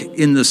walk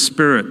in the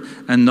Spirit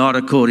and not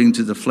according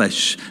to the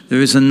flesh.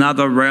 There is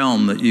another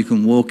realm that you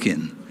can walk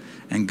in.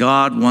 And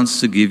God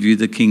wants to give you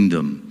the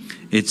kingdom.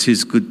 It's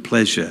His good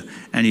pleasure.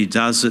 And He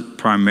does it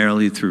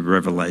primarily through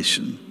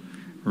revelation.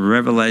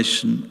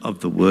 Revelation of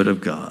the Word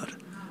of God.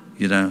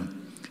 You know,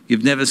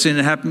 you've never seen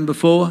it happen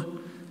before.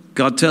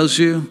 God tells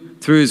you,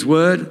 through His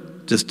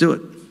word, just do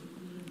it.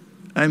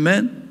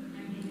 Amen?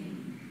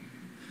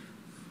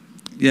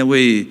 Yeah,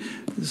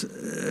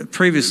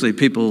 previously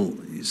people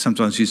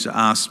sometimes used to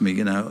ask me,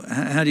 you know,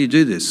 how do you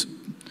do this?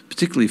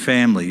 Particularly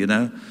family, you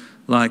know,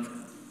 like,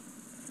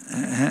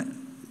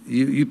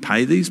 you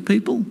pay these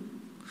people?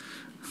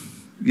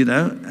 You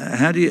know,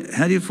 how do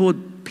you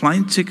afford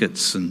plane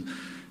tickets and,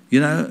 you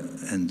know,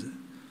 and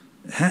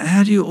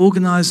how do you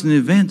organise an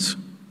event?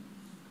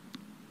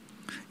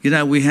 You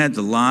know, we had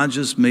the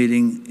largest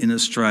meeting in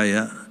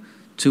Australia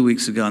 2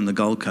 weeks ago on the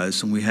Gold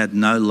Coast, and we had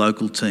no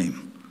local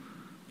team.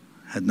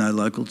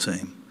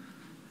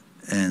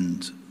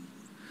 And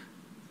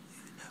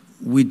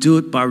we do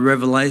it by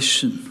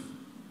revelation.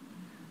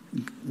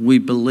 We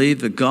believe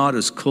that God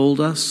has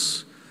called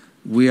us.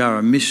 We are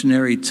a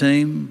missionary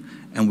team,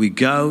 and we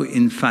go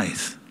in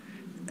faith.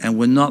 And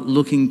we're not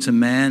looking to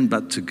man,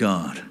 but to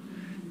God.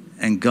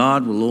 And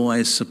God will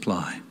always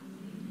supply.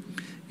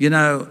 You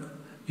know,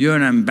 you're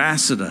an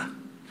ambassador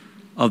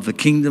of the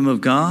kingdom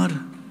of God,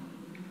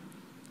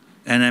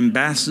 and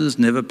ambassadors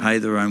never pay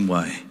their own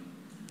way.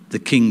 The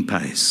King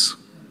pays.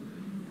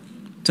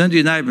 Turn to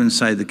your neighbour and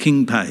say, the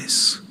King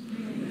pays.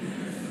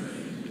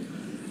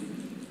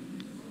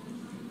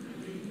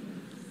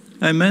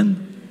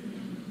 Amen.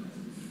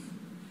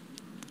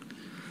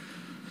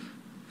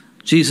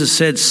 Jesus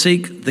said,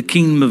 seek the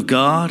kingdom of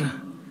God,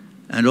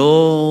 and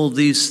all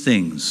these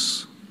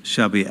things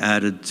shall be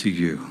added to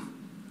you.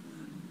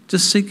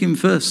 Just seek him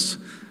first.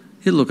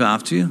 He'll look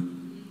after you.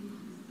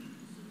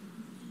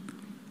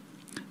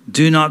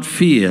 Do not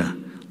fear,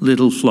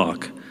 little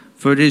flock,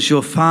 for it is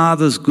your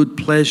Father's good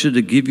pleasure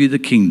to give you the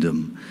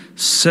kingdom.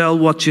 Sell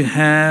what you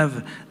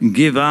have and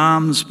give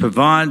alms.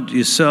 Provide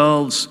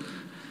yourselves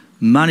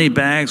money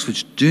bags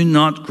which do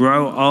not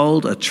grow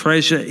old, a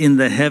treasure in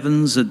the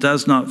heavens that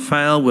does not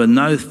fail, where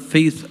no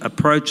thief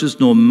approaches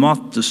nor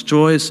moth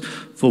destroys.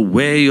 For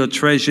where your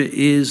treasure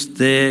is,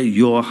 there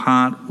your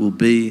heart will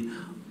be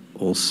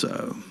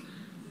also.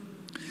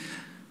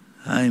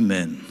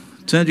 Amen.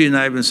 Turn to your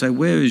neighbour and say,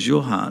 where is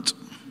your heart?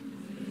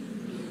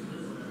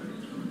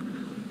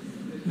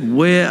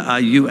 Where are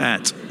you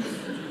at?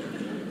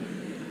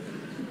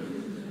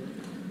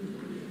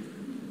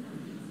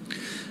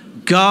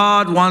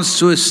 God wants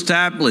to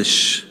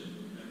establish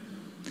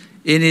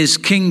in his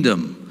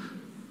kingdom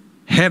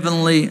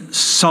heavenly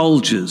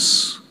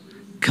soldiers,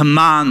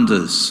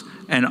 commanders,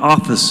 and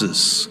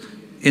officers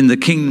in the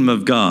kingdom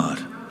of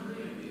God.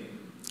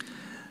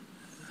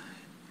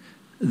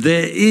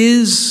 There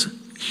is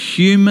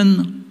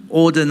human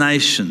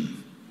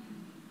ordination.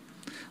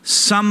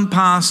 Some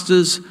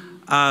pastors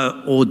are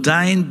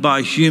ordained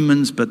by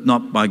humans but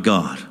not by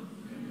God.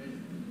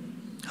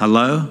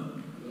 Hello?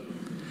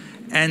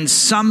 And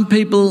some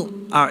people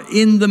are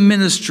in the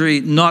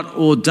ministry not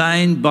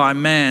ordained by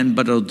man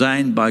but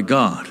ordained by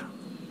God.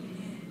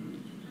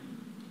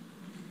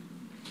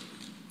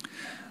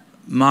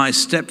 My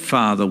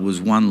stepfather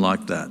was one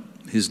like that.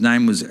 His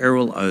name was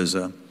Errol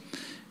Ozer.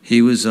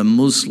 He was a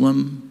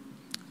Muslim,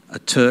 a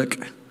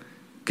Turk,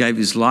 gave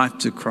his life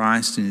to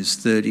Christ in his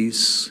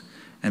 30s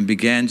and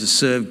began to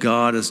serve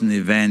God as an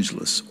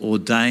evangelist,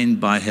 ordained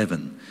by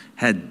heaven.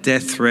 Had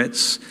death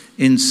threats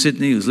in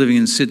Sydney. He was living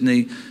in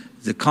Sydney.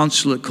 The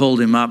consulate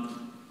called him up.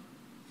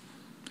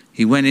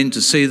 He went in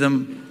to see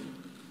them,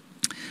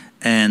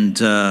 and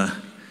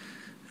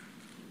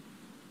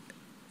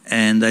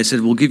they said,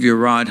 we'll give you a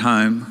ride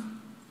home.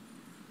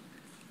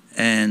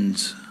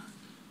 And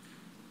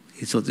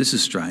he thought, this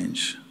is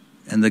strange.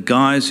 And the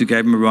guys who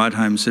gave him a ride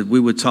home said, we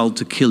were told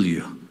to kill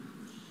you.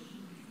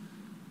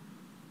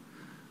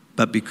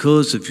 But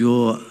because of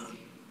your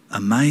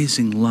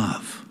amazing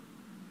love,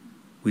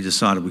 we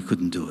decided we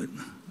couldn't do it.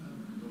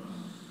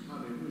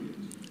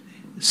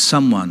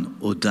 Someone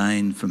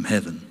ordained from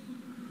heaven.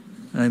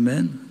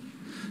 Amen.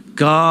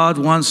 God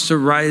wants to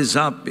raise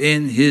up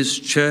in his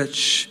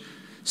church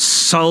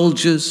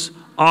soldiers,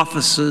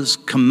 officers,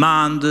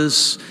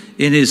 commanders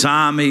in his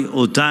army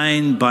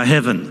ordained by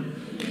heaven.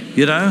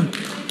 You know?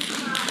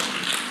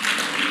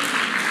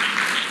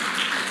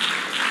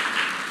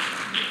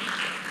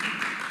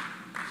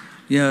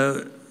 You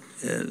know,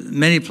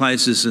 many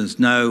places there's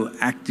no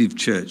active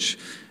church.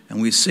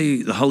 And we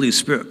see the Holy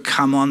Spirit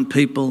come on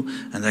people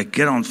and they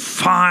get on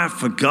fire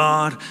for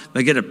God.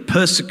 They get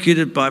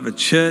persecuted by the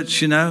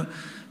church, you know.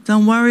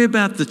 Don't worry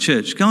about the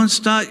church. Go and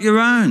start your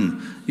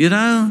own, you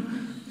know.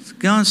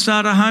 Go and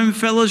start a home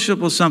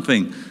fellowship or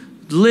something.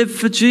 Live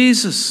for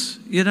Jesus,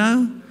 you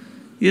know.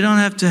 You don't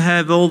have to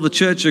have all the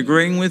church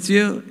agreeing with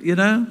you, you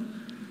know.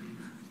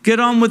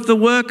 Get on with the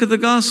work of the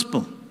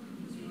gospel.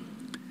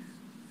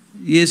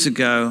 Years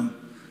ago,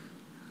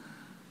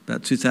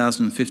 about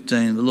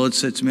 2015, the Lord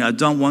said to me, I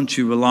don't want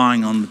you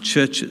relying on the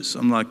churches.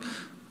 I'm like,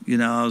 you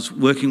know, I was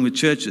working with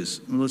churches.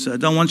 The Lord said, I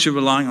don't want you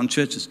relying on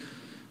churches.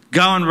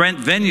 Go and rent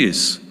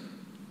venues.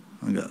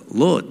 I go,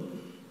 Lord,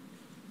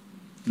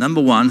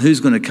 number one, who's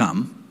going to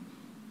come?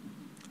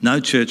 No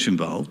church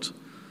involved.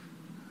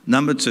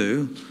 Number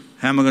two,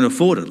 how am I going to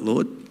afford it,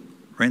 Lord?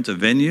 Rent a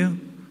venue,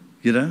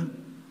 you know?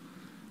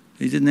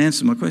 He didn't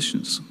answer my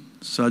questions.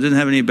 So I didn't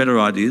have any better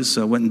ideas,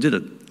 so I went and did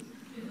it.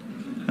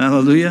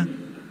 Hallelujah.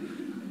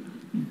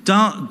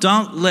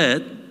 Don't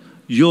let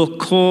your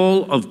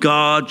call of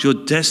God, your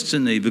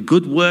destiny, the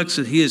good works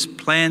that he has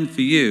planned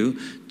for you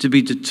to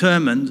be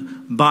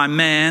determined by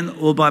man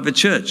or by the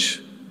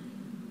church.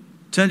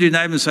 Turn to your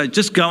neighbour and say,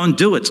 just go and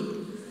do it.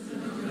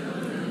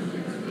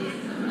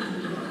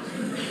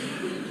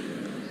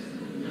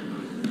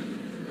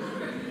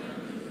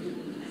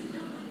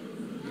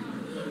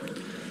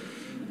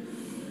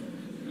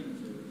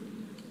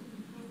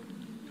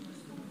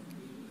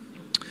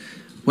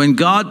 When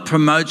God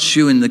promotes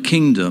you in the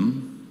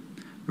kingdom,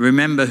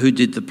 remember who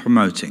did the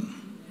promoting.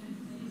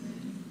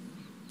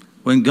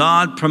 When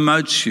God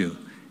promotes you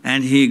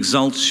and he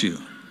exalts you,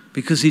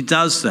 because he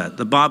does that.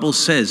 The Bible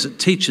says, it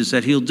teaches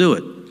that he'll do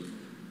it.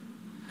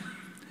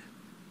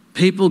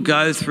 People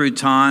go through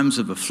times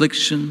of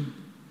affliction,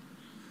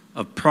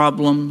 of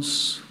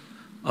problems,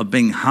 of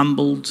being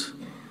humbled,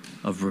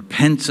 of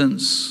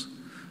repentance,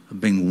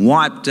 of being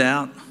wiped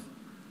out,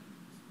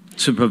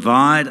 to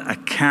provide a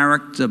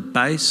character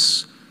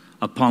base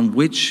upon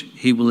which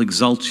he will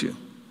exalt you.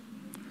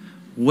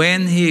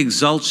 When he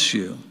exalts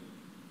you,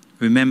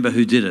 remember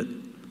who did it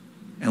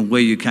and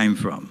where you came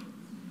from.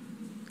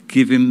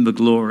 Give him the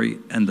glory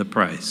and the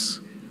praise.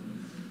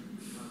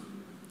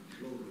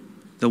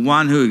 The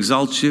one who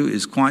exalts you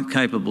is quite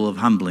capable of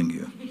humbling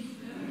you.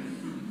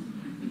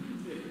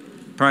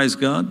 Praise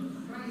God.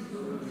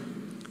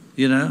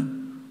 You know,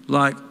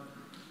 like,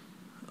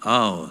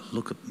 oh,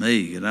 look at me,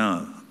 you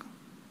know,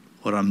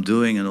 what I'm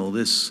doing and all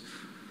this.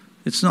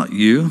 It's not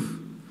you.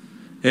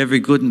 Every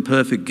good and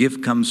perfect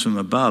gift comes from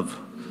above,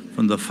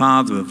 from the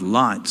Father of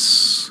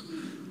lights.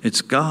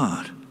 It's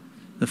God.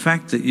 The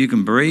fact that you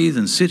can breathe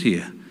and sit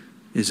here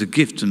is a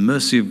gift and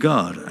mercy of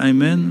God.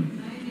 Amen?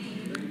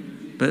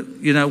 But,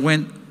 you know,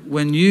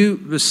 when you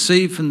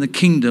receive from the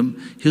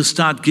kingdom, he'll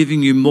start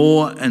giving you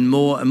more and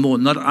more and more,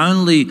 not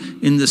only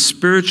in the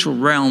spiritual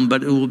realm,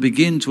 but it will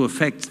begin to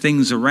affect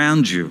things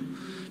around you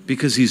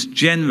because he's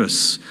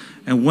generous.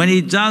 And when he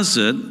does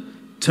it,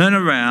 turn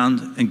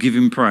around and give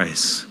him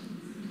praise.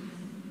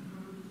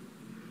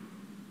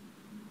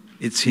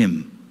 It's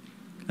him.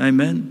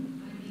 Amen?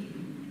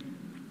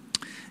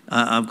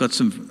 I've got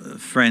some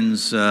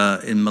friends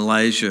in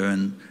Malaysia,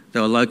 and they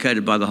were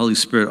located by the Holy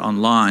Spirit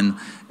online.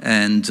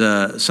 And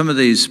some of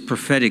these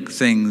prophetic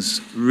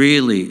things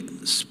really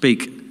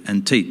speak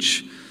and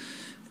teach.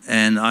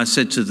 And I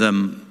said to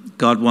them,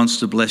 God wants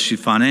to bless you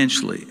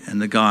financially.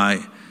 And the guy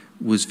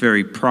was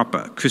very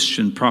proper,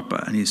 Christian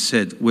proper. And he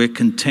said, we're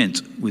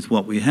content with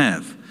what we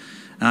have.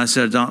 And I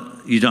said,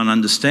 you don't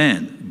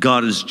understand.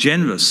 God is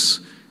generous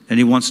and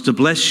he wants to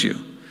bless you.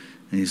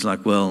 And he's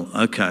like, well,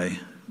 okay,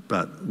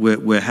 but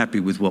we're happy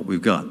with what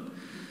we've got.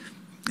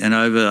 And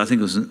over, I think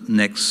it was the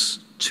next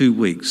 2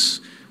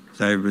 weeks,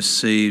 they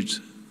received,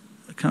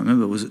 I can't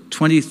remember, was it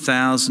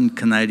 20,000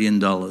 Canadian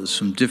dollars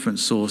from different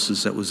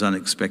sources that was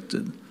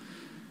unexpected.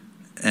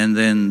 And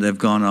then they've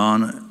gone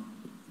on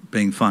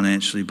being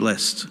financially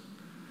blessed.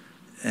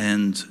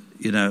 And,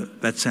 you know,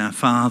 that's our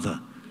Father.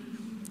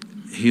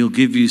 He'll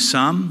give you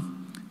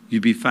some,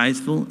 you be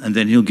faithful, and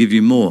then he'll give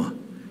you more.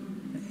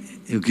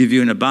 He'll give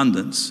you in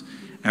abundance.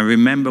 And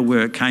remember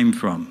where it came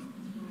from.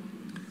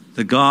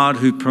 The God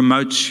who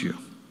promotes you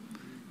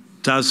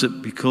does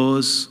it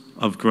because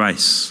of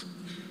grace.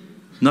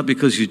 Not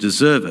because you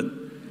deserve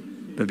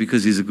it, but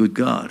because he's a good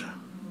God.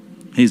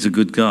 He's a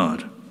good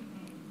God.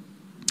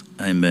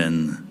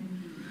 Amen.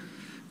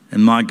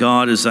 And my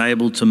God is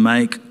able to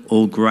make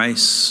all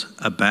grace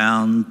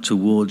abound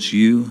towards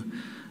you,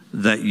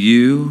 that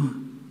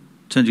you,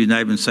 turn to your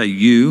neighbour and say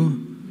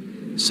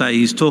you, say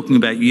he's talking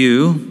about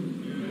you,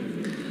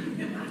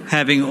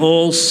 having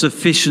all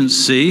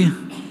sufficiency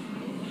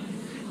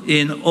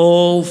in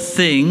all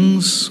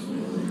things,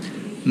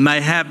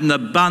 may have an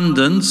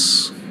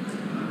abundance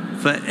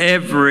for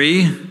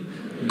every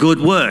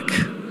good work.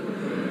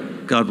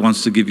 God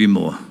wants to give you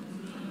more.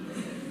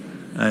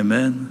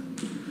 Amen.